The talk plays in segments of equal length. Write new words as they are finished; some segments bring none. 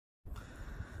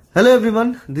Hello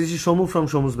everyone, this is Shomu from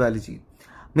Shomu's Biology.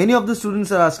 Many of the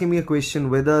students are asking me a question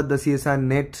whether the CSIR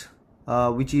NET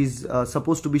which is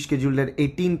supposed to be scheduled at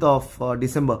 18th of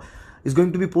December is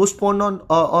going to be postponed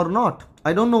or not.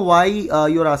 I don't know why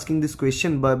you're asking this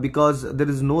question, but because there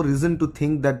is no reason to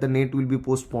think that the NET will be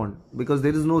postponed, because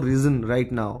there is no reason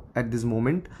right now at this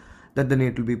moment that the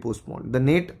NET will be postponed. The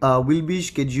NET will be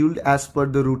scheduled as per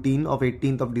the routine of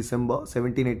 18th of December,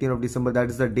 17-18th of December, that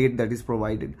is the date that is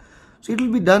provided. So it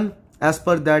will be done as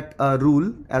per that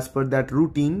rule, as per that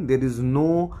routine. There is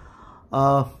no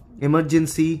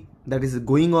emergency that is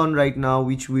going on right now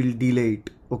which will delay it.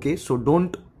 Okay, so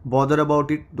don't bother about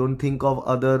it. Don't think of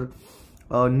other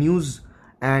news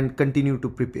and continue to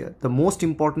prepare. The most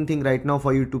important thing right now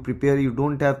for you to prepare, you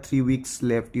don't have 3 weeks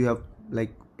left. You have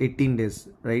like 18 days,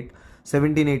 right?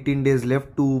 17-18 days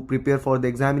left to prepare for the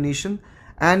examination.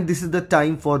 And this is the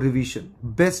time for revision,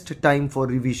 best time for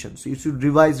revision. So you should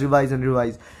revise.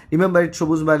 Remember, at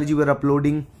Shomu's Biology, we're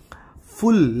uploading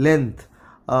full length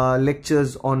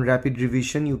lectures on rapid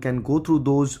revision. You can go through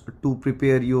those to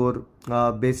prepare your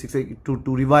basics, to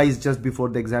revise just before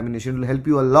the examination. It will help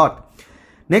you a lot.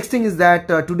 Next thing is that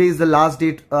today is the last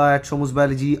date at Shomu's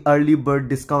Biology early bird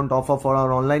discount offer for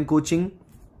our online coaching.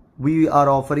 We are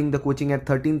offering the coaching at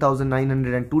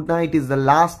 13,900 and tonight is the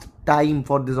last time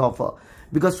for this offer.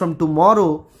 Because from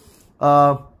tomorrow,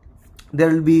 there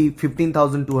will be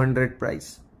 15,200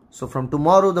 price. So from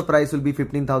tomorrow, the price will be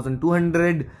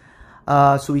 15,200.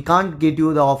 So we can't get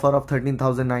you the offer of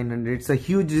 13,900. It's a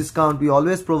huge discount. We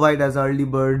always provide as early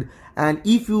bird. And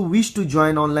if you wish to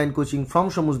join online coaching from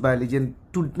Shomu's Biology, and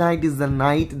tonight is the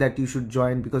night that you should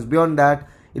join, because beyond that,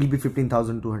 it will be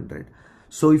 15,200.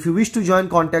 So if you wish to join,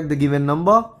 contact the given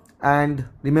number. And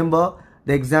remember,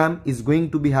 the exam is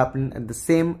going to be happen at the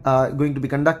same, going to be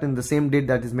conducted in the same date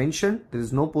that is mentioned. There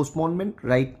is no postponement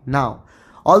right now.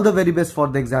 All the very best for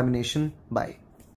the examination. Bye.